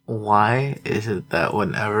Why is it that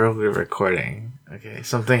whenever we're recording, okay,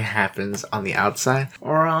 something happens on the outside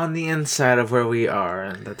or on the inside of where we are,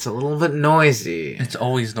 and that's a little bit noisy? It's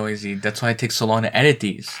always noisy. That's why it takes so long to edit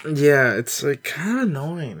these. Yeah, it's like kind of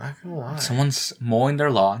annoying, not gonna lie. Someone's mowing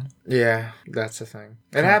their lawn. Yeah, that's the thing.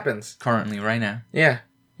 It happens. Currently, right now. Yeah.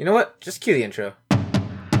 You know what? Just cue the intro.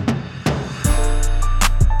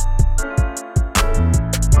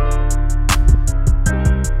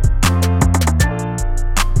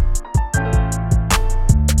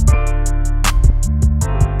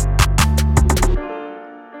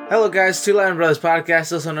 Hello guys, Two Lion Brothers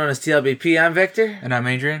Podcast, also known as TLBP. I'm Victor. And I'm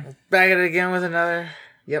Adrian. Back at it again with another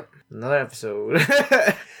episode.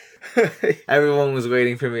 Everyone was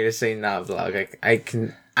waiting for me to say not vlog.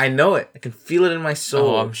 I know it. I can feel it in my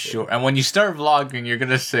soul. Oh, I'm sure. And when you start vlogging, you're going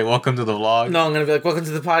to say, welcome to the vlog. No, I'm going to be like, welcome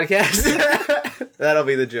to the podcast. That'll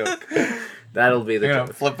be the joke. That'll be the You're joke. going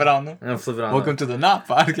to flip it on them? I'm going to flip it on Welcome to the Not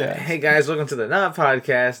Podcast. Hey guys, welcome to the Not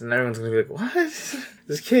Podcast. And everyone's going to be like, what?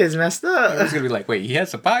 This kid's messed up. It's going to be like, wait, he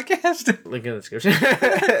has a podcast? Link in the description.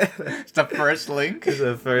 It's the first link. It's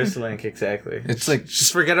the first link, exactly. It's like...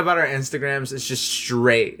 Just forget about our Instagrams. It's just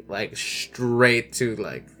straight to,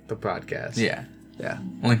 the podcast. Yeah. Yeah.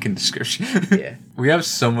 Link in description. Yeah. We have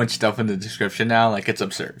so much stuff in the description now, like it's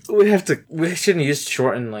absurd. We shouldn't use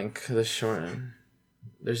shorten link. The shorten.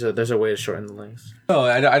 There's a way to shorten the links. No,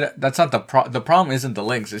 that's not the problem isn't the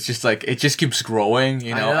links. It's just like, it just keeps growing,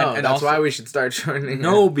 you know? I know. And that's also, why we should start shortening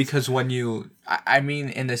No, it. because when you... I mean,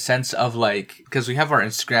 in the sense of, like... Because we have our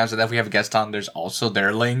Instagrams, and if we have a guest on, there's also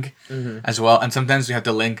their link as well. And sometimes we have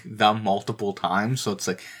to link them multiple times. So it's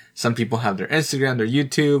like, some people have their Instagram, their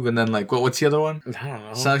YouTube, and then, like, what's the other one? I don't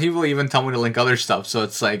know. Some people even tell me to link other stuff. So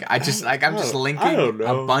it's like, I'm just linking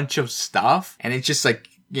a bunch of stuff. And it's just like,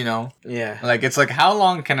 you know? Yeah. Like, it's like, how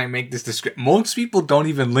long can I make this description? Most people don't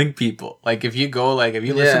even link people. Like, if you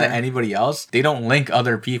listen to anybody else, they don't link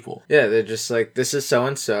other people. Yeah, they're just like, this is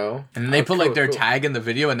so-and-so. And then they put, like, their tag in the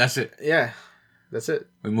video, and that's it. Yeah. That's it.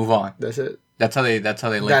 We move on. That's it. That's how they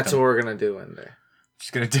link That's them. what we're going to do one day.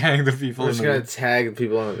 Just gonna tag the people. We're just going to tag the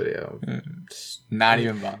people in the video. Not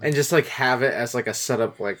even bother. And just, like, have it as, like, a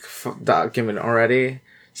setup, like, document already.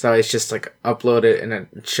 So it's just, like, upload it and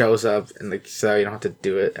it shows up. And, like, so you don't have to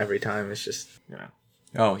do it every time. It's just, you know.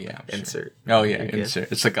 Oh, yeah. Insert. Sure. Oh, yeah.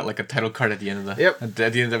 Insert. It's like a title card at the end of the... Yep. At the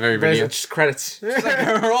end of the very video. Just credits. Just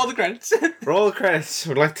like, roll the credits. Roll the credits.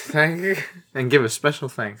 Would like to thank and give a special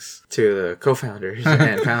thanks to the co-founders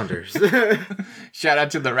and founders. Shout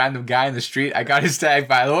out to the random guy in the street. I got his tag,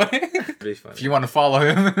 by the way. Pretty funny. If you want to follow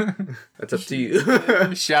him. That's up to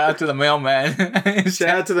you. Shout out to the mailman. Shout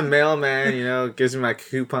out to the mailman, gives me my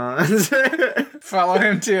coupons. Follow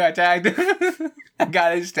him too. I tagged him. I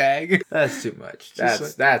got his tag. That's too much.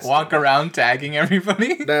 Just That's walk around tagging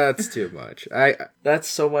everybody. That's too much. That's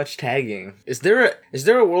so much tagging. Is there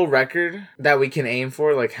a world record that we can aim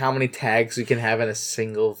for? Like how many tags we can have in a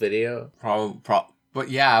single video?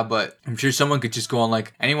 But I'm sure someone could just go on,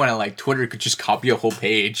 like, anyone at, like, Twitter could just copy a whole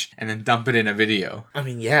page and then dump it in a video. I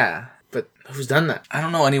mean, yeah. But who's done that? I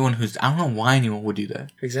don't know why anyone would do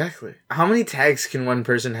that. Exactly. How many tags can one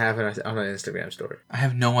person have on an Instagram story? I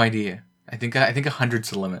have no idea. I think 100's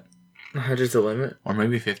the limit. 100's the limit? Or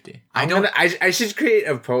maybe 50. I should create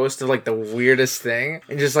a post of, like, the weirdest thing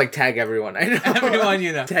and just, like, tag everyone I know. Everyone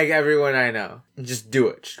you know. Tag everyone I know. And just do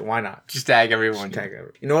it. Why not? Just tag everyone.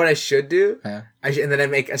 You know what I should do? Yeah. And then I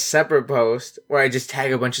make a separate post where I just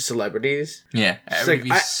tag a bunch of celebrities. Yeah.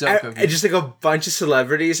 Just like a bunch of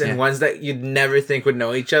celebrities and ones that you'd never think would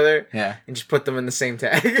know each other. Yeah. And just put them in the same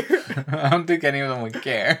tag. I don't think any of them would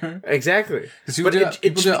care. Exactly. People do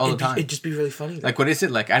it all the time. It'd just be really funny. Like, what is it?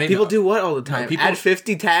 Like, people do what all the time? Add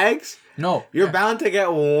 50 tags? No. You're bound to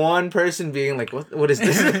get one person being like, what is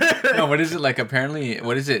this? No, what is it? Like, apparently,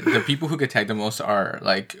 what is it? The people who get tagged the most are,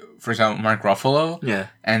 like, for example, Mark Ruffalo. Yeah.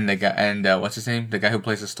 And the guy, and what's his name? The guy who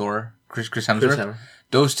plays the store, Chris Hemsworth.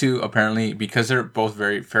 Those two, apparently, because they're both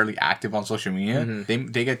fairly active on social media,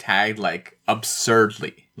 they get tagged, like,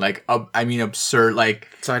 absurdly. Like, absurd. Like,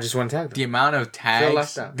 so I just want to tag them. The amount of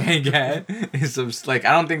tags they get is, like,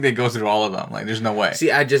 I don't think they go through all of them. Like, there's no way.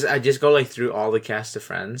 See, I just go, like, through all the cast of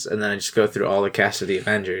Friends, and then I just go through all the cast of The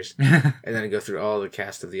Avengers, and then I go through all the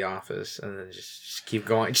cast of The Office, and then just keep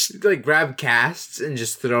going. Just, like, grab casts and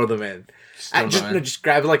just throw them in. Just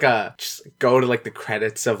grab just go to like the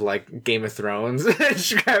credits of like Game of Thrones.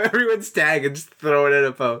 Just grab everyone's tag and just throw it in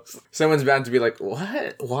a post. Someone's bound to be like,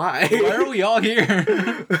 what? Why? Why are we all here?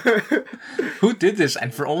 Who did this?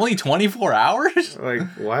 And for only 24 hours? Like,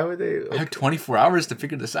 why would they? I have 24 hours to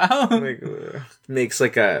figure this out. Like, makes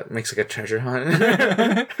like a treasure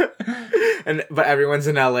hunt. But everyone's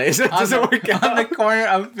in LA, so it doesn't work out. On the corner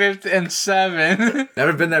of 5th and 7th.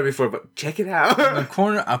 Never been there before, but check it out. On the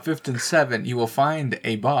corner of 5th and 7th, you will find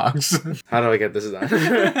a box. How do I get this done?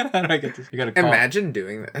 How do I get this? You gotta call. Imagine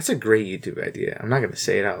doing that. That's a great YouTube idea. I'm not gonna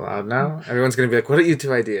say it out loud now. Everyone's gonna be like, "What a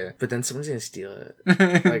YouTube idea!" But then someone's gonna steal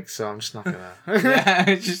it. Like, so I'm just not gonna. Yeah,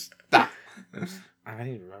 it's just stop. I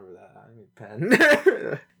need to remember that. I need a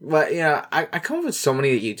pen. But I come up with so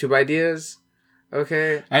many YouTube ideas.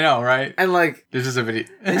 Okay. I know, right? And like, this is a video.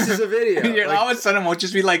 This is a video. Like, all of a sudden, we'll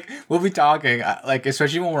just be like, we'll be talking, like,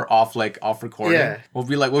 especially when we're off recording. Yeah. We'll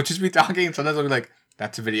be like, we'll just be talking, and sometimes we'll be like,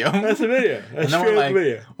 that's a video. That's a video. That's and then we're like,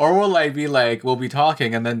 video. Or we'll like be like, we'll be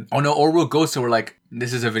talking, and then or we'll go, so we're like,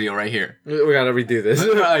 this is a video right here. We gotta redo this.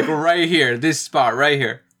 Like right here, this spot right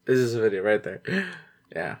here. This is a video right there.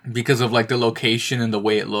 Yeah. Because of like the location and the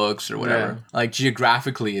way it looks or whatever. Yeah. Like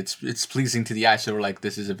geographically it's pleasing to the eye, so we're like,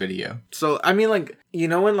 this is a video. So I mean, like,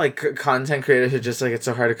 when like content creators are just like, it's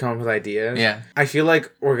so hard to come up with ideas. Yeah. I feel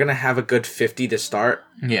like we're gonna have a good 50 to start.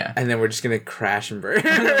 Yeah. And then we're just gonna crash and burn.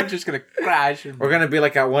 We're just gonna crash and burn. We're gonna be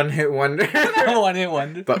like a one-hit wonder. One-hit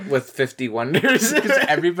wonder. But with 50 wonders. Because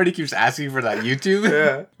everybody keeps asking for that YouTube.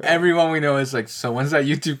 Yeah. Everyone we know is like, so when's that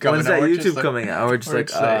YouTube coming out? When's that YouTube coming out? We're just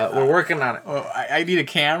like, we're working on it. Oh, I need a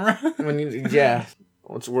camera. Yeah.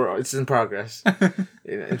 It's in progress.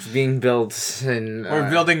 It's being built, and we're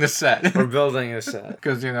building the set. We're building a set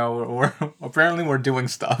because we're apparently we're doing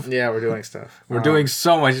stuff. Yeah, we're doing stuff. We're doing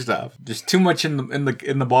so much stuff. There's too much in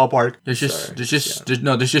the ballpark. There's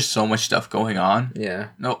just so much stuff going on. Yeah.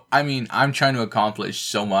 No, I mean, I'm trying to accomplish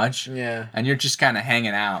so much. Yeah. And you're just kind of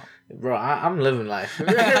hanging out, bro. I'm living life.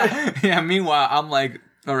 Yeah. Meanwhile, I'm like,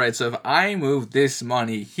 all right. So if I move this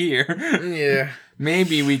money here, yeah,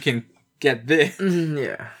 maybe we can get this.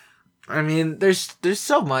 Yeah. I mean, there's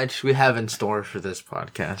so much we have in store for this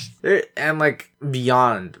podcast. And like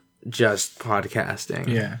beyond just podcasting.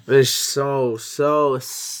 Yeah. There's so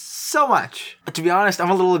much. To be honest,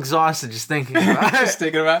 I'm a little exhausted just thinking about it. Just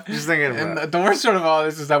thinking about it. And the worst part of all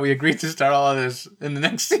this is that we agreed to start all of this in the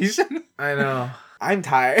next season. I know. I'm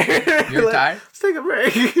tired. You're tired? Let's take a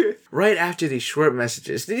break. Right after these short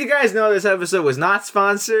messages. Did you guys know this episode was not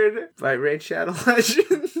sponsored by Raid Shadow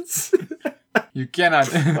Legends? You cannot.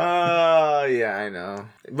 Oh, yeah, I know.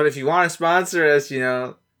 But if you want to sponsor us, you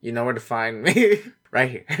know where to find me.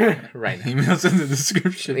 Right here. Right now. Emails in the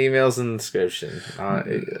description. Emails in the description.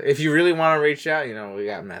 If you really want to reach out, we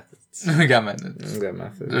got methods. We got methods.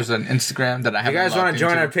 There's an Instagram that I have. You guys want to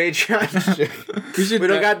join our Patreon? We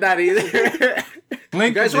don't got that either.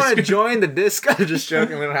 You guys want to join the Discord? Just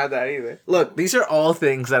joking, we don't have that either. Look, these are all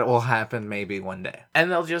things that will happen maybe one day. And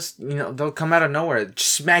they'll just, they'll come out of nowhere,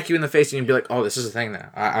 just smack you in the face, and you'll be like, oh, this is a thing now.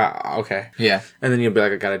 Okay. Yeah. And then you'll be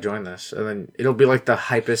like, I gotta join this. And then it'll be like the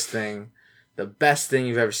hypest thing, the best thing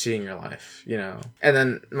you've ever seen in your life, And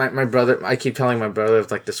then my brother, I keep telling my brother of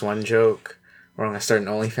like this one joke where I'm gonna start an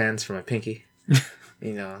OnlyFans for my pinky.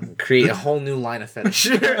 Create a whole new line of fetish.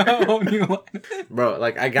 A whole new line. Bro,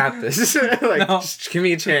 like, I got this. Just give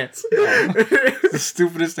me a chance. The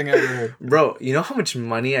stupidest thing I ever heard. Bro, you know how much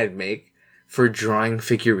money I'd make for drawing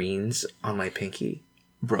figurines on my pinky?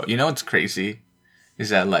 Bro, you know what's crazy? Is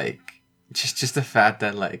that, like, just the fact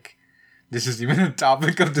that, like, this is even a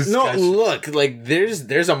topic of discussion. No, look, like, there's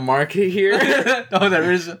a market here. Oh,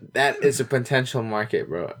 there is? That is a potential market,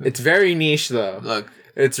 bro. It's very niche, though. Look.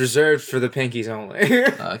 It's reserved for the pinkies only.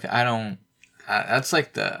 Look, I don't... that's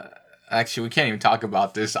like the... Actually, we can't even talk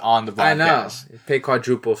about this on the podcast. I know. Pay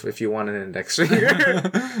quadruple if you want an index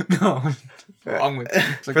finger. No. Wrong with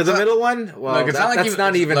like, for the middle one? Well, look, it's not like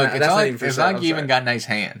not even you even got nice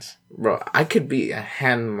hands. Bro, I could be a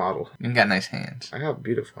hand model. You got nice hands. I got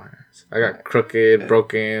beautiful hands. I got crooked,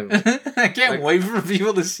 broken. I can't wait for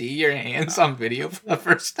people to see your hands on video for the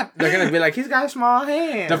first time. They're going to be like, he's got small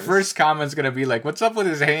hands. The first comment's going to be like, what's up with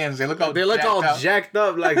his hands? They look all jacked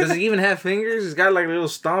up. Like, does he even have fingers? He's got like little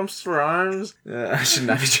stumps for arms. I should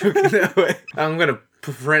not be joking that way. I'm going to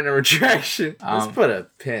print a retraction. Let's put a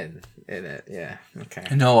pin in it. Yeah.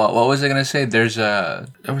 Okay. No, what was I going to say? There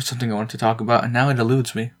was something I wanted to talk about, and now it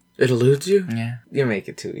eludes me. It eludes you? Yeah. You make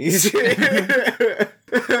it too easy.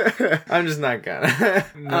 I'm just not gonna.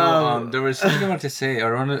 No, there was something I wanted to say.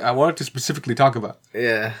 I wanted to specifically talk about.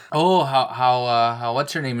 Yeah. Oh, how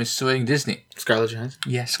what's her name is suing Disney? Scarlett Johansson?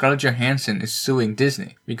 Yeah, Scarlett Johansson is suing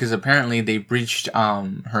Disney because apparently they breached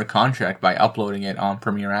her contract by uploading it on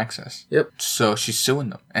Premier Access. Yep. So she's suing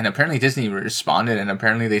them. And apparently Disney responded, and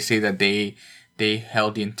apparently they say that they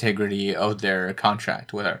held the integrity of their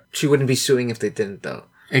contract with her. She wouldn't be suing if they didn't, though.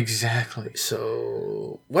 Exactly.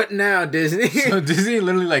 So, what now, Disney? So Disney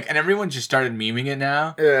literally, like, and everyone just started memeing it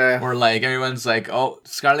now. Yeah. Where, like, everyone's like, oh,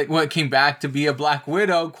 Scarlett came back to be a Black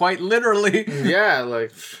Widow, quite literally. Yeah,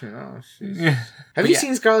 like, you know. Have you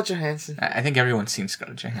seen Scarlett Johansson? I think everyone's seen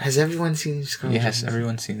Scarlett Johansson. Has everyone seen Scarlett Johansson? Yes,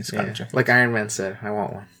 everyone's seen Scarlett Johansson. Like Iron Man said, I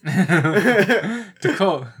want one. To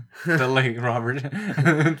quote the late Robert.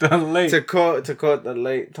 To quote the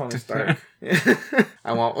late Tony Stark.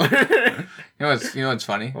 I want one. You know what's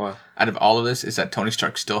funny? What? Out of all of this is that Tony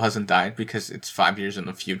Stark still hasn't died because it's 5 years in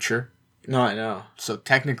the future. No, I know. So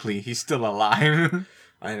technically, he's still alive.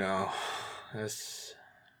 I know. That's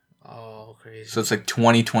crazy. So it's like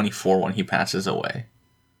 2024 when he passes away.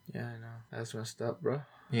 Yeah, I know. That's messed up, bro.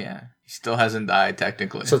 Yeah, he still hasn't died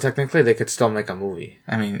technically. So technically, they could still make a movie.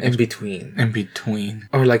 I mean, in between,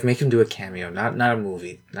 or like make him do a cameo, not a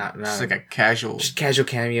movie, not just like a casual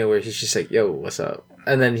cameo where he's just like, "Yo, what's up?"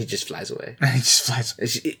 And then he just flies away. He just flies.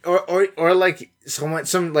 Or like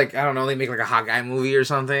some like, I don't know, they make like a hot guy movie or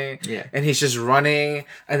something. Yeah. And he's just running,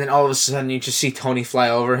 and then all of a sudden you just see Tony fly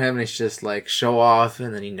over him, and it's just like show off,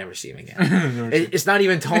 and then you never see him again. It's not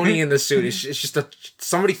even Tony in the suit. It's just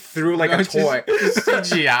somebody threw like a toy. It's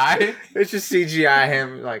CGI. It's just CGI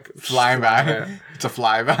him like flying by. It's a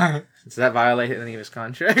flyby. Does that violate any of his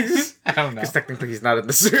contracts? I don't know. Because technically he's not in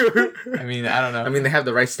the suit. I mean, I don't know. I mean, they have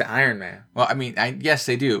the rights to Iron Man. Well, I mean, yes,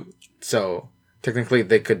 they do. So, technically,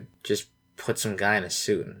 they could just put some guy in a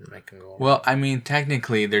suit and make him go. Well, I mean,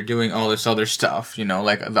 technically, they're doing all this other stuff, you know,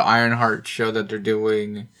 like the Ironheart show that they're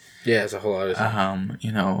doing. Yeah, it's a whole other thing.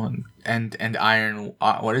 You know, and Iron,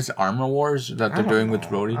 what is it, Armor Wars that they're doing with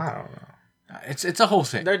Rhodey? I don't know. It's a whole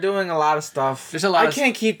thing. They're doing a lot of stuff. There's a lot. I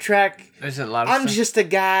can't keep track. There's a lot. I'm just a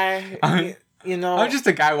guy. You know. I'm just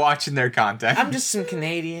a guy watching their content. I'm just some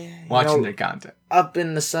Canadian watching their content up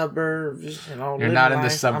in the suburbs. You know, you're not in the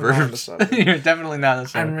suburbs. You're definitely not in the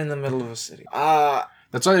suburbs. I'm in the middle of a city.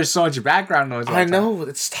 That's why there's so much background noise. I know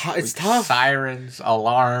it's tough. Sirens,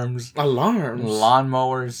 alarms,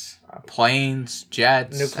 lawnmowers, planes,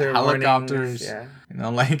 jets, nuclear helicopters. Warnings, yeah. You know,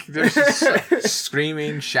 like there's just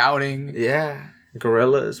screaming, shouting. Yeah.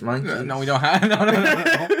 Gorillas, monkeys. No, we don't have. No.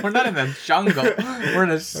 We're not in the jungle. We're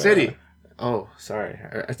in a city. Oh, sorry.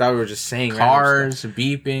 I thought we were just saying cars,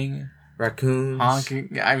 beeping, raccoons,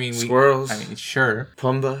 honking. I mean, squirrels. I mean, sure.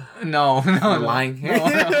 Pumbaa. No. Lying. No, we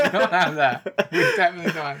don't have that. We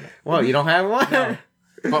definitely don't have that. Well, you don't have one. No.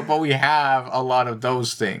 But we have a lot of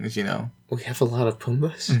those things, you know. We have a lot of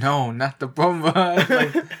Pumbas? No, not the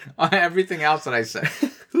Pumbaa. Like everything else that I said.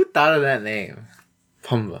 Who thought of that name?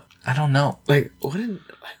 Pumbaa. I don't know. Like,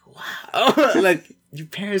 wow. Like, your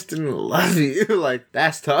parents didn't love you. Like,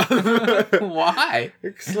 that's tough. Why?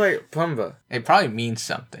 It's like Pumbaa. It probably means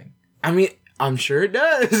something. I mean, I'm sure it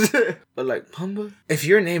does. But like, Pumbaa? If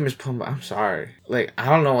your name is Pumbaa, I'm sorry. Like, I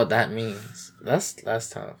don't know what that means. That's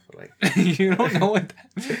tough. Like, you don't know what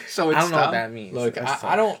that means. So it's I don't know what that means. Look,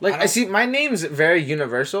 I don't. Like, I see, my name's very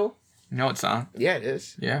universal. No, it's not. Yeah, it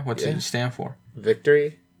is. Yeah, what's it stand for?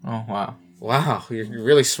 Victory. Oh, wow. Wow, you're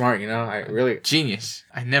really smart, you know? I really... Genius.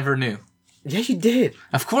 I never knew. Yeah, you did.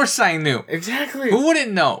 Of course I knew. Exactly. Who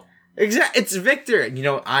wouldn't know? It's Victor. You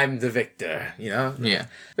know, I'm the victor, you know? Yeah.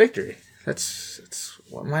 Victory. That's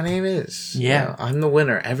what my name is. Yeah. You know, I'm the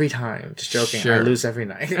winner every time. Just joking. Sure. I lose every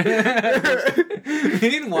night.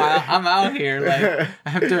 Meanwhile, I'm out here like I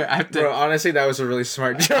have to. Bro, honestly, that was a really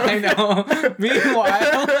smart joke. I know.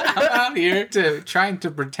 Meanwhile, I'm out here trying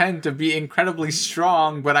to pretend to be incredibly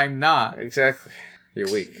strong, but I'm not. Exactly.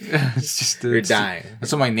 You're weak. It's just you're dying.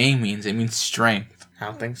 That's what my name means. It means strength. I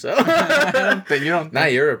don't think so. You don't.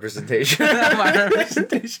 Not your representation. Not my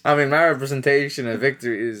representation. I mean, my representation of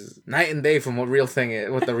victory is night and day from what the real thing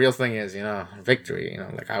is. You know, victory. You know,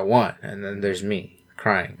 like I won, and then there's me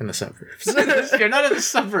crying in the suburbs. You're not in the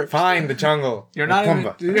suburbs. Fine, the jungle. You're not in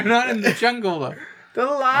the jungle though. The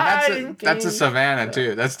Lion King. That's a savannah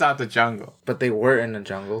too. That's not the jungle. But they were in the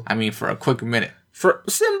jungle. I mean, for a quick minute.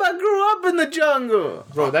 Simba grew up in the jungle,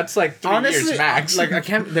 bro. That's like 3 years max. Like I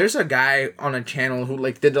can't. There's a guy on a channel who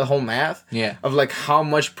like did the whole math. Yeah. Of like how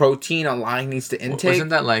much protein a lion needs to intake.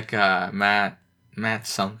 Wasn't that like Matt Matt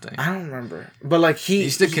something. I don't remember. But like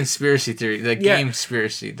he's the conspiracy theory, the game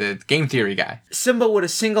conspiracy, the game theory guy. Simba would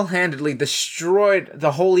have single-handedly destroyed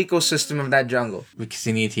the whole ecosystem of that jungle. Because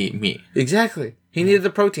he needed to eat meat. Exactly. He needed the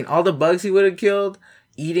protein. All the bugs he would have killed,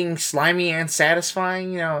 eating slimy and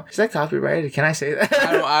satisfying, is that copyrighted? Can I say that?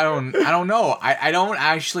 I don't know. I don't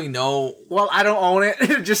actually know. Well, I don't own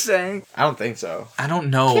it. Just saying. I don't think so. I don't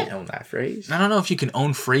know. You can't own that phrase. I don't know if you can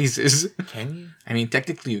own phrases. Can you? I mean,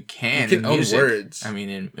 technically you can. You can own music. words. I mean,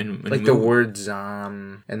 in like the words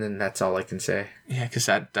and then that's all I can say. Yeah, because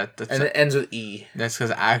that's and it ends with E. That's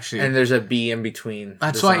because actually, and there's a B in between.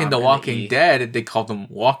 That's why in The Walking Dead they call them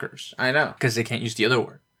walkers. I know, because they can't use the other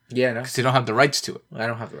word. Yeah, no. Because they don't have the rights to it. I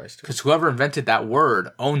don't have the rights to it. Because whoever invented that word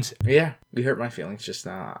owns it. Yeah, you hurt my feelings just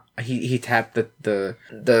now. He tapped the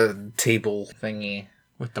table thingy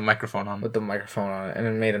with the microphone on. With the microphone on it, and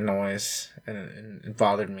it made a noise, and it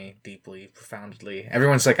bothered me deeply, profoundly.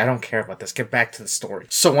 Everyone's like, I don't care about this. Get back to the story.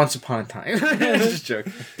 So once upon a time, just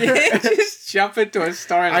joking. Just jump into a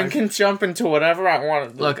story. I can jump into whatever I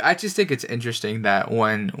want. Look, I just think it's interesting that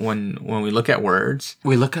when we look at words,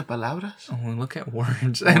 we look up palabras. When we look at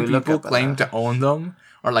words, and people claim to own them.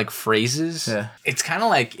 Or like phrases. Yeah. It's kind of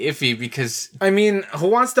like iffy because... I mean, who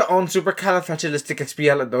wants to own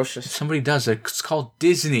supercalifragilisticexpialidocious? Somebody does. It's called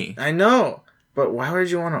Disney. I know. But why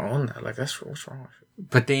would you want to own that? Like, what's wrong with it?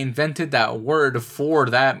 But they invented that word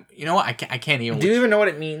for that. You know what? I can't even... Do you even know what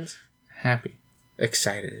it means? Happy.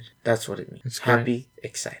 Excited. That's what it means. It's happy,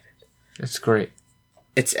 excited. It's great.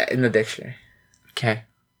 It's in the dictionary. Okay.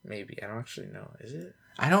 Maybe. I don't actually know. Is it?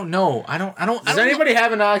 I don't know. I don't. Does anybody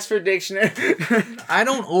have an Oxford dictionary? I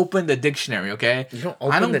don't open the dictionary, okay? You don't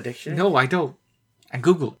open the dictionary? No, I don't. I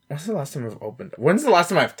Google. When's the last time I've opened? When's the last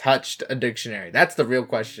time I've touched a dictionary? That's the real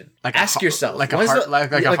question. Like ask yourself. Like a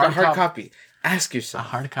hard copy. Ask yourself. A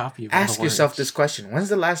hard copy. Ask yourself this question. When's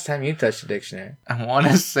the last time you touched a dictionary? I want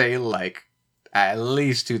to say like at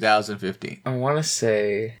least 2015. I want to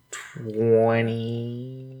say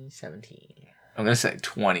 2017. I'm going to say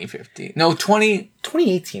 2015. No,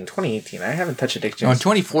 2018. 2018. I haven't touched a dictionary. No,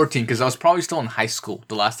 2014, because I was probably still in high school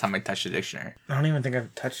the last time I touched a dictionary. I don't even think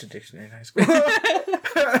I've touched a dictionary in high school. Oh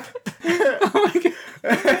my God.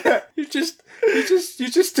 You just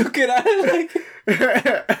took it out of like...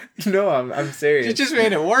 No, I'm serious. You just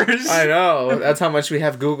made it worse. I know. That's how much we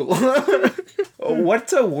have Google.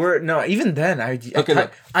 What's a word? No, even then, I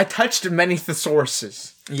touched many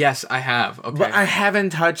thesauruses. Yes, I have. Okay. But I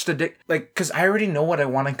haven't touched because I already know what I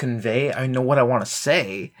want to convey. I know what I want to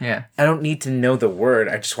say. Yeah. I don't need to know the word.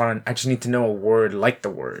 I just need to know a word like the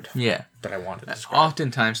word. Yeah. That I want to describe.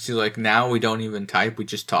 Oftentimes, too, like now we don't even type. We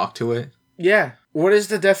just talk to it. Yeah. What is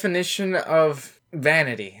the definition of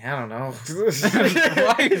vanity? I don't know.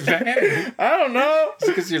 Why vanity? I don't know. It's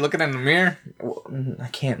because you're looking in the mirror? Well, I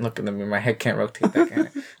can't look in the mirror. My head can't rotate that kind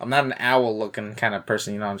of. I'm not an owl looking kind of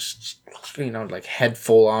person, I'm just like head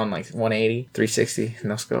full on, like 180, 360,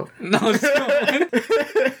 no scope. No scope. I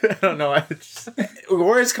don't know.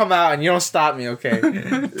 Words come out and you don't stop me, okay?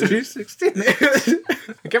 360? I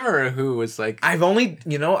can't remember who was like... I've only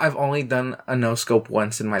done a no scope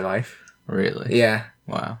once in my life. Really? Yeah.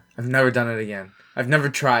 Wow. I've never done it again. I've never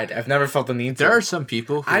tried. I've never felt the need to. There are some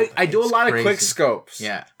people who... I do a lot of quick scopes.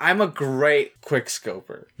 Yeah. I'm a great quick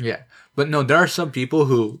scoper. Yeah. But no, there are some people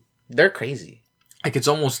who... They're crazy. Like it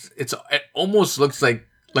almost looks like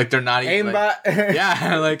they're not even... Aimbot.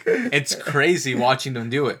 Yeah, like it's crazy watching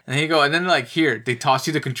them do it. And then like here, they toss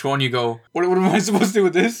you the control and you go, what am I supposed to do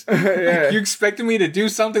with this? Yeah. You expected me to do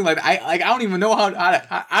something like I don't even know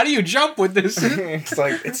how do you jump with this? It's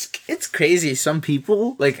like it's crazy. Some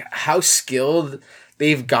people, like how skilled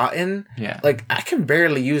they've gotten. Yeah. Like I can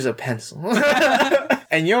barely use a pencil.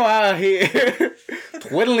 And you're out here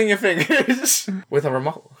twiddling your fingers with a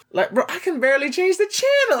remote. Like, bro, I can barely change the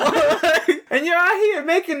channel. And you're out here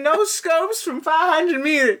making no scopes from 500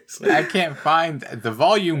 meters. I can't find the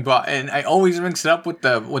volume button. I always mix it up with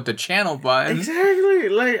the channel button. Exactly.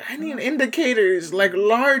 Like, I need indicators, like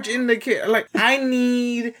large indicators. Like, I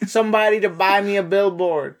need somebody to buy me a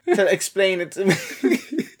billboard to explain it to me.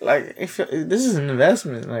 Like, if this is an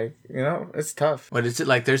investment, like, it's tough. What is it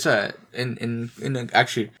like? There's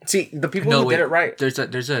actually. See, the people who did it right. There's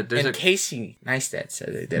a Casey Neistat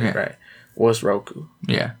said they did it right. Was Roku.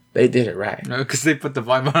 Yeah. They did it right. No, because they put the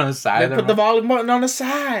volume button on the side. They put the volume button on the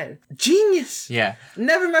side. Genius. Yeah.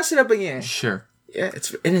 Never mess it up again. Sure. Yeah,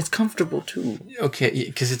 it's comfortable too. Okay,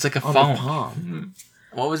 because it's like a on phone. The palm.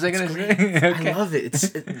 What was I gonna say? Okay. I love it.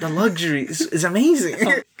 The luxury is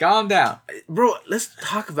amazing. Calm down, bro. Let's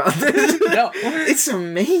talk about this. No, it's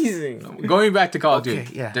amazing. Going back to Call of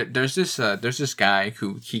Duty, yeah. There's this guy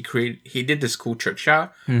who he did this cool trick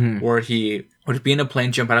shot where he would be in a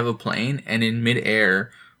plane, jump out of a plane, and in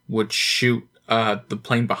midair would shoot the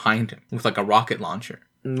plane behind him with like a rocket launcher.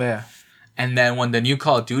 Yeah. And then when the new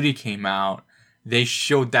Call of Duty came out, they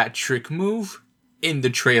showed that trick move in the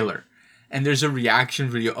trailer. And there's a reaction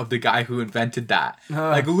video of the guy who invented that.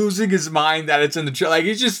 Like, losing his mind that it's in the trailer. Like,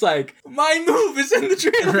 he's just like, my move is in the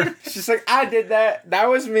trailer. It's just like, I did that. That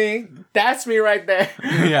was me. That's me right there.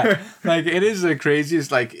 Yeah. Like, it is the craziest.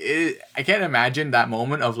 Like, I can't imagine that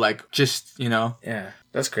moment of, like, just, you know. Yeah.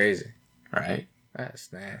 That's crazy. Right?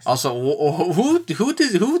 That's nasty. Also,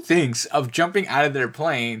 who thinks of jumping out of their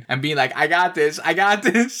plane and being like, I got this.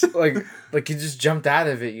 Like you just jumped out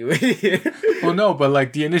of it, you idiot. Well, no, but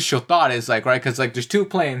like the initial thought is like, right, because like there's two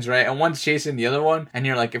planes, right, and one's chasing the other one, and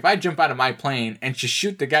you're like, if I jump out of my plane and just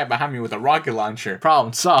shoot the guy behind me with a rocket launcher,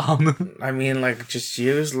 problem solved. I mean, like, just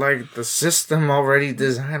use like the system already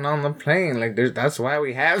designed on the plane. Like, that's why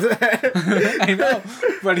we have that. I know,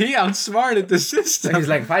 but he outsmarted the system. He's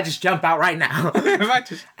like, if I just jump out right now,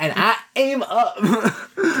 and I aim up,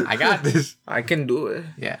 I got this. I can do it.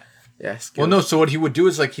 Yeah. Yes. Well, no. So what he would do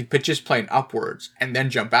is like he'd pitch his plane upwards and then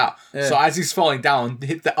jump out. Yeah. So as he's falling down,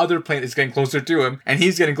 the other plane is getting closer to him, and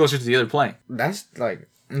he's getting closer to the other plane. That's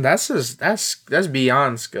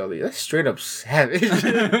beyond Scully. That's straight up savage.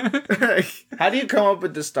 Like, how do you come up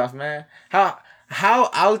with this stuff, man? How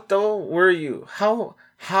alto were you? How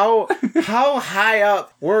high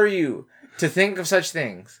up were you to think of such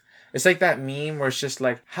things? It's like that meme where it's just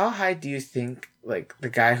like, how high do you think like the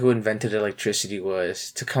guy who invented electricity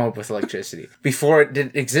was to come up with electricity before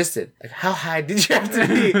it existed? Like, how high did you have to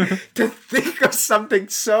be to think of something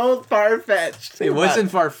so far-fetched? It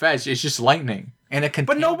wasn't far-fetched. It's just lightning. And it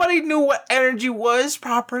But nobody knew what energy was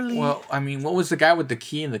properly. Well, I mean, what was the guy with the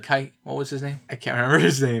key and the kite? What was his name? I can't remember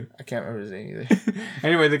his name. I can't remember his name either.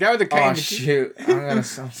 Anyway, the guy with the kite and the key. Oh, shoot.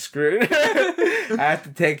 I'm screwed. I have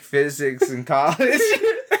to take physics in college.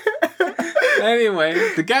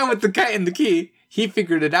 Anyway, the guy with the kite and the key, he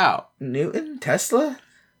figured it out. Newton? Tesla?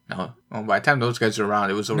 No. Well, by the time those guys were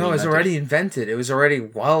around, it was already invented. It was already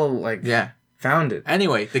founded.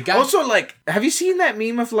 Anyway, the guy... Also, like, have you seen that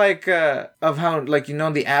meme of, like, of how, like, you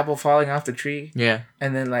know, the apple falling off the tree? Yeah.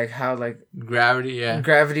 And then, like, how, like... Gravity, yeah.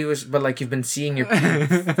 Gravity was... But, like, you've been seeing your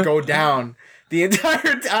go down the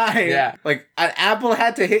entire time. Yeah. Like, an apple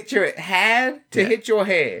had to hit your head hit your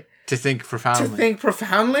head. To think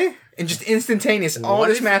profoundly? And just instantaneous. All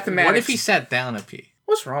this mathematics. What if he sat down to pee?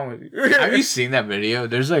 What's wrong with you? Have you seen that video?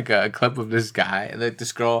 There's like a clip of this guy, like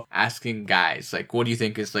this girl asking guys, like, what do you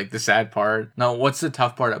think is like the sad part? No, what's the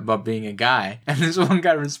tough part about being a guy? And this one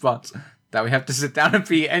guy responds, that we have to sit down and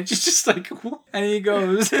pee. And she's just like, what? And he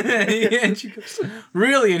goes, and she goes,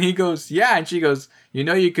 really? And he goes, yeah. And she goes, you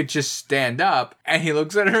know, you could just stand up. And he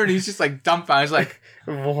looks at her and he's just like dumbfounded. He's like,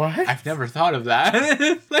 what? I've never thought of that.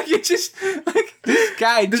 Like, it just, like, this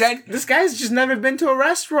guy... This guy's just never been to a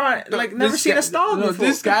restaurant. Like, never seen a stall before.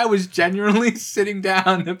 This guy was genuinely sitting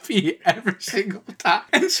down to pee every single time.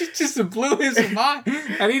 And she just blew his mind.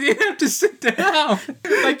 And he didn't have to sit down.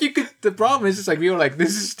 Like, you could... The problem is, it's like, we were like,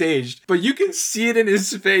 this is staged. But you can see it in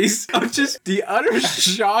his face of just the utter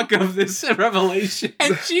shock of this revelation.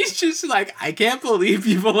 And she's just like, I can't believe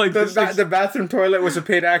people like this. The bathroom toilet was a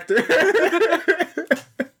paid actor.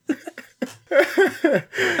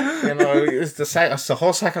 You know, it's the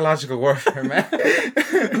whole psychological warfare, man.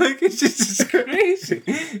 Like, it's crazy.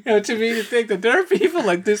 You know, to me, to think that there are people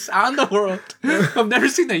like this on the world who've never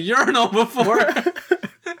seen a urinal before.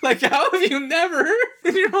 Like, how have you never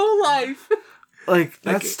in your whole life? Like,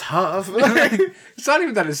 that's tough. It's not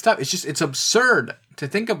even that it's tough. It's just, it's absurd to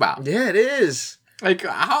think about. Yeah, it is. Like,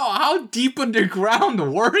 how deep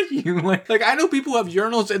underground were you? Like I know people who have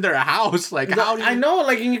urinals in their house. Like, how do you... I know,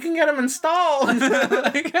 like, you can get them installed.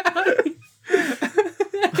 Like,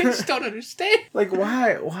 I just don't understand. Like,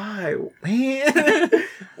 why, man?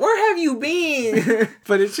 Where have you been?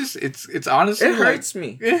 But it's just, it's honestly, it hurts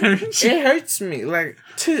me. It hurts me. Like,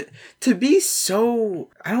 to be so,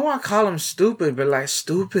 I don't want to call him stupid, but like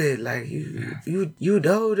stupid. Like, you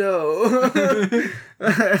dodo.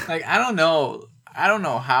 Like, I don't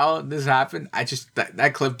know how this happened. I just,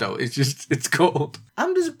 that clip though, it's gold.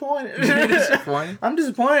 I'm disappointed. You're disappointed? I'm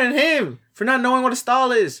disappointed in him for not knowing what a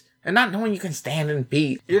stall is. And not knowing you can stand and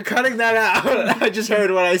pee. You're cutting that out. I just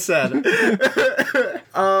heard what I said.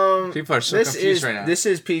 People are so confused right now. This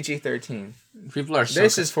is PG-13. People are so...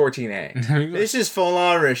 This is 14A. This is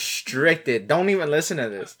full-on restricted. Don't even listen to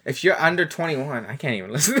this. If you're under 21, I can't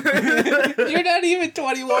even listen to this. You're not even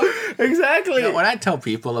 21. Exactly. You know, when I tell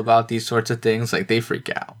people about these sorts of things, like, they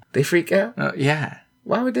freak out. They freak out? Yeah.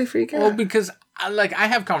 Why would they freak out? Well, because like I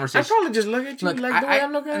have conversations. I probably just look at you like the way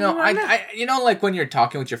I'm looking at you right now. You know, like when you're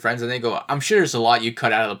talking with your friends and they go, I'm sure there's a lot you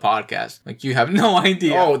cut out of the podcast. Like you have no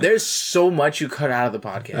idea. Oh, there's so much you cut out of the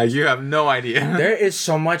podcast. Like you have no idea. There is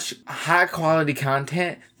so much high quality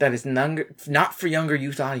content that is not for younger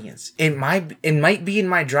youth audience. It might be in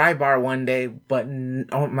my dry bar one day, but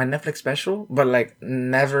my Netflix special, but like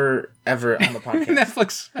never ever on the podcast.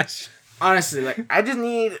 Netflix special. Honestly, like I just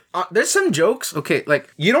need. There's some jokes. Okay,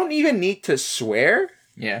 like you don't even need to swear.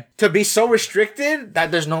 Yeah. To be so restricted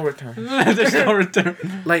that there's no return. There's no return.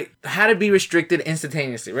 Like, how to be restricted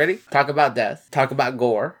instantaneously. Ready? Talk about death. Talk about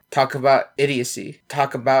gore. Talk about idiocy.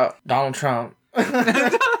 Talk about Donald Trump.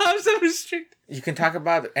 I'm so restricted. You can talk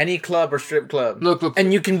about any club or strip club. Look.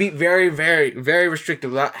 And you can be very, very, very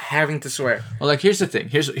restricted without having to swear. Well, like, here's the thing.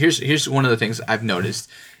 Here's one of the things I've noticed.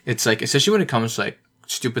 It's like, especially when it comes to, like,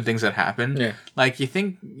 stupid things that happen. Yeah. Like you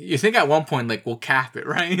think at one point like we'll cap it,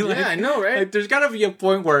 right? Like, yeah, I know, right? Like there's gotta be a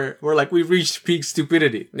point where like we've reached peak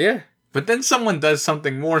stupidity. Yeah. But then someone does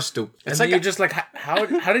something more stupid. It's like you're just like, how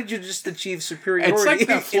did you just achieve superiority? It's like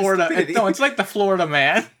the Florida. It's like the Florida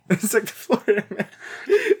man. It's like the Florida man.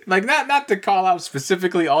 Like not to call out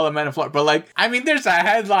specifically all the men in Florida, but like I mean, there's a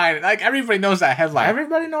headline. Like everybody knows that headline.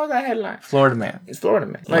 Everybody knows that headline. Florida man. It's Florida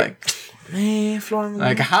man. Like man, Florida man.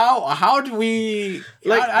 Like how do we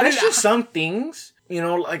like? There's just some things, you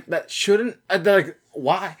know, like that shouldn't. Like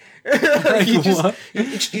why? Like, you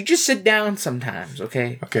just sit down sometimes,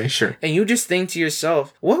 okay? Okay, sure. And you just think to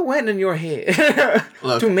yourself, what went in your head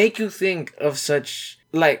to make you think of such?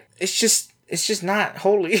 Like it's just not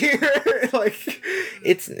holy. Like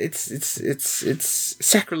it's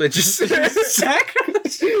sacrilegious.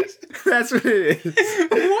 Sacrilegious. That's what it is.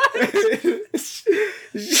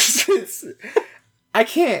 What? I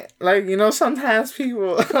can't, like, you know, sometimes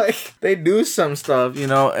people, like, they do some stuff, you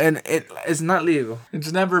know, and it's not legal.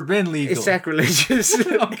 It's never been legal. It's sacrilegious.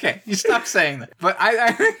 Okay, you stop saying that. But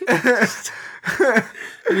I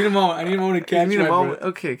need a moment. I need a moment to catch my breath.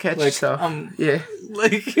 Okay, catch yourself. Yeah.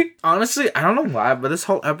 Like, honestly, I don't know why, but this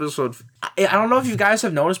whole episode, I don't know if you guys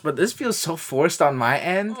have noticed, but this feels so forced on my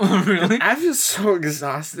end. Oh, really? I feel so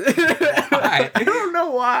exhausted. Why? I don't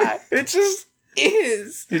know why. It just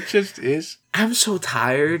is. It just is. I'm so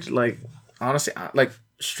tired. Like, honestly, like,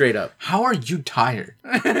 straight up. How are you tired?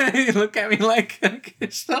 You look at me like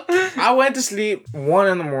I went to sleep 1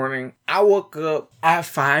 a.m. I woke up at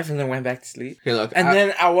 5 and then went back to sleep. Okay, look. And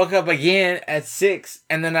then I woke up again at 6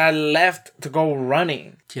 and then I left to go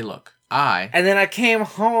running. Okay, look. And then I came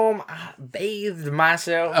home, I bathed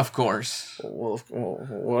myself. Of course. Well,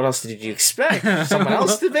 what else did you expect? Someone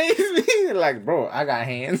else to bathe me? Like, bro, I got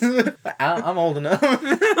hands. I'm old enough.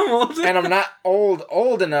 And I'm not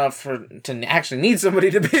old enough to actually need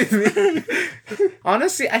somebody to bathe me.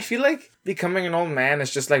 Honestly, I feel like becoming an old man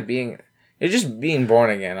is just like you're just being born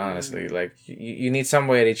again, honestly. Like, you need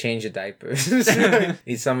somebody to change your diapers.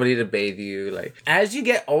 Need somebody to bathe you. Like, as you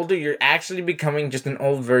get older, you're actually becoming just an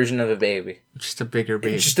old version of a baby. Just a bigger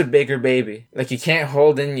baby. Just a bigger baby. Like, you can't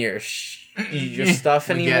hold in your stuff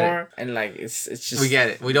anymore. And, like, it's just... We get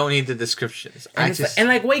it. We don't need the descriptions. And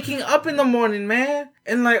like, waking up in the morning, man.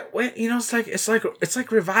 And, like, you know, it's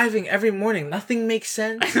like reviving every morning. Nothing makes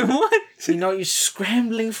sense. What? You know, you're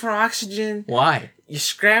scrambling for oxygen. Why? You're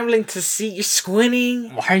scrambling to see. You're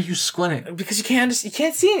squinting. Why are you squinting? Because you can't see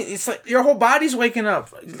it. It's like your whole body's waking up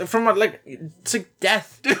from it's like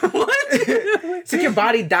death. What? It's like your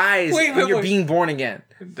body dies when you're being born again.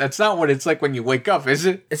 That's not what it's like when you wake up, is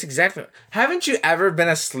it? It's exactly. Haven't you ever been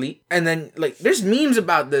asleep and then like there's memes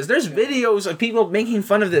about this. There's videos of people making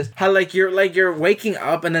fun of this. How you're waking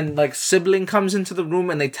up and then like sibling comes into the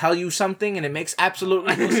room and they tell you something and it makes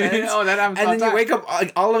absolutely no sense. Oh, that happens. And then you wake up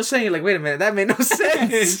like, all of a sudden you're like, wait a minute, that made no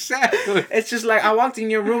sense. Exactly. It's just like I walked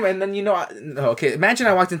in your room and then okay, imagine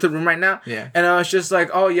I walked into the room right now. Yeah. And I was just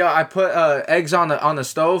like, oh yeah, I put eggs on the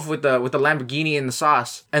stove with the Lamborghini and the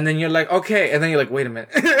sauce. And then you're like, okay, and then you're like, wait a minute.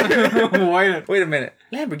 Wait a minute.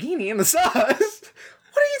 Lamborghini in the sauce? What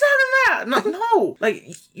are you talking about? No. Like,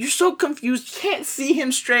 you're so confused. You can't see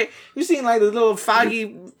him straight. You're seeing, like, the little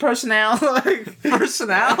foggy personnel. Like,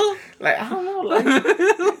 personnel? Like, I don't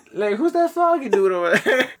know. Like, who's that foggy dude over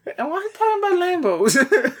there? And why are you talking about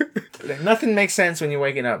Lambos? Like, nothing makes sense when you're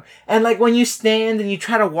waking up. And, like, when you stand and you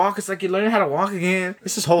try to walk, it's like you're learning how to walk again.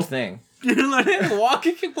 It's this whole thing. You're learning to walk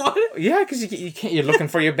again? What? Yeah, because you can't. You're looking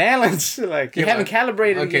for your balance. Like, you haven't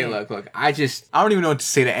calibrated. Okay, yet. look. I don't even know what to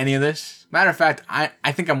say to any of this. Matter of fact, I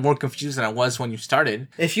think I'm more confused than I was when you started.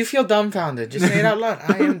 If you feel dumbfounded, just say it out loud.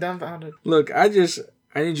 I am dumbfounded. Look, I need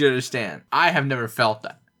you to understand. I have never felt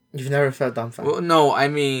that. You've never felt dumbfounded? Well, no, I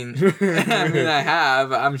mean, I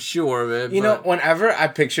have. I'm sure of it. You know, whenever I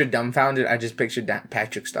picture dumbfounded, I just picture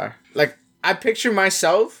Patrick Star. Like, I picture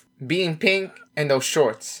myself being pink and those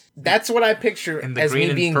shorts. That's what I picture and the as green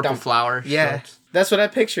me being and purple flower. Yeah. Shorts. That's what I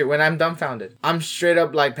picture when I'm dumbfounded. I'm straight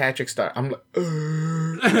up like Patrick Star. I'm like,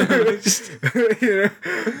 you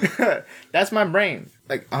know? That's my brain.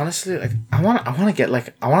 Like, honestly, like I want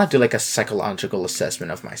to do like a psychological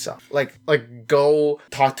assessment of myself. Like go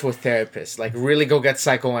talk to a therapist. Like really go get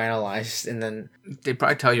psychoanalyzed, and then They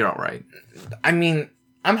probably tell you're all right. I mean,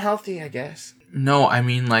 I'm healthy, I guess. No, I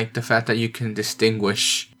mean like the fact that you can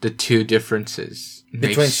distinguish the two differences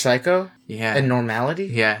Between psycho and normality?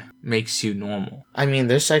 Yeah, makes you normal. I mean,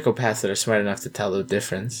 there's psychopaths that are smart enough to tell the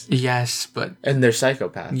difference. Yes, but... And they're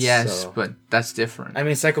psychopaths. Yes, but that's different. I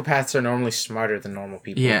mean, psychopaths are normally smarter than normal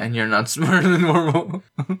people. Yeah, and you're not smarter than normal.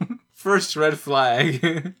 First red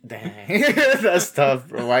flag. Dang. That's tough,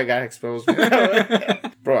 bro. Why got exposed?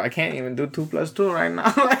 Bro, I can't even do 2 + 2 right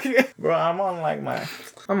now. Bro, I'm on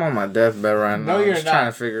my deathbed right now. No, you're I'm just not.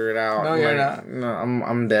 trying to figure it out. No, you're not. No,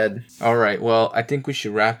 I'm dead. All right, well, I think we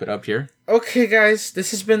should wrap it up here. Okay, guys,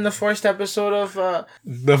 this has been the first episode of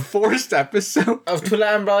The first episode of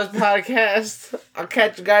Tula and Brothers podcast. I'll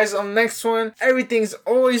catch you guys on the next one. Everything's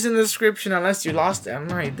always in the description unless you lost it. I don't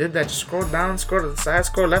know how you did that. Just scroll down, scroll to the side,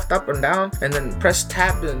 scroll left, up, and down, and then press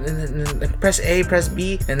tab, and then press A, press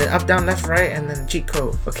B, and then up, down, left, right, and then cheat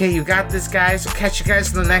code. Okay, you got this, guys. I'll catch you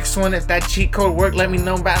guys in the next one. If that cheat code worked, let me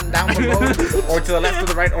know down below, or to the left, or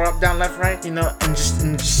the right, or up, down, left, right. You know, and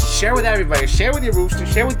just share with everybody. Share with your rooster.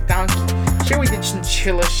 Share with the donkey. Share with your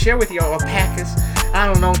chinchilla. Share with your alpacas. I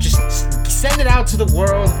don't know. Just send it out to the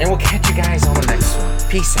world, and we'll catch you guys on the next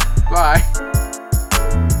one. Peace out. Bye.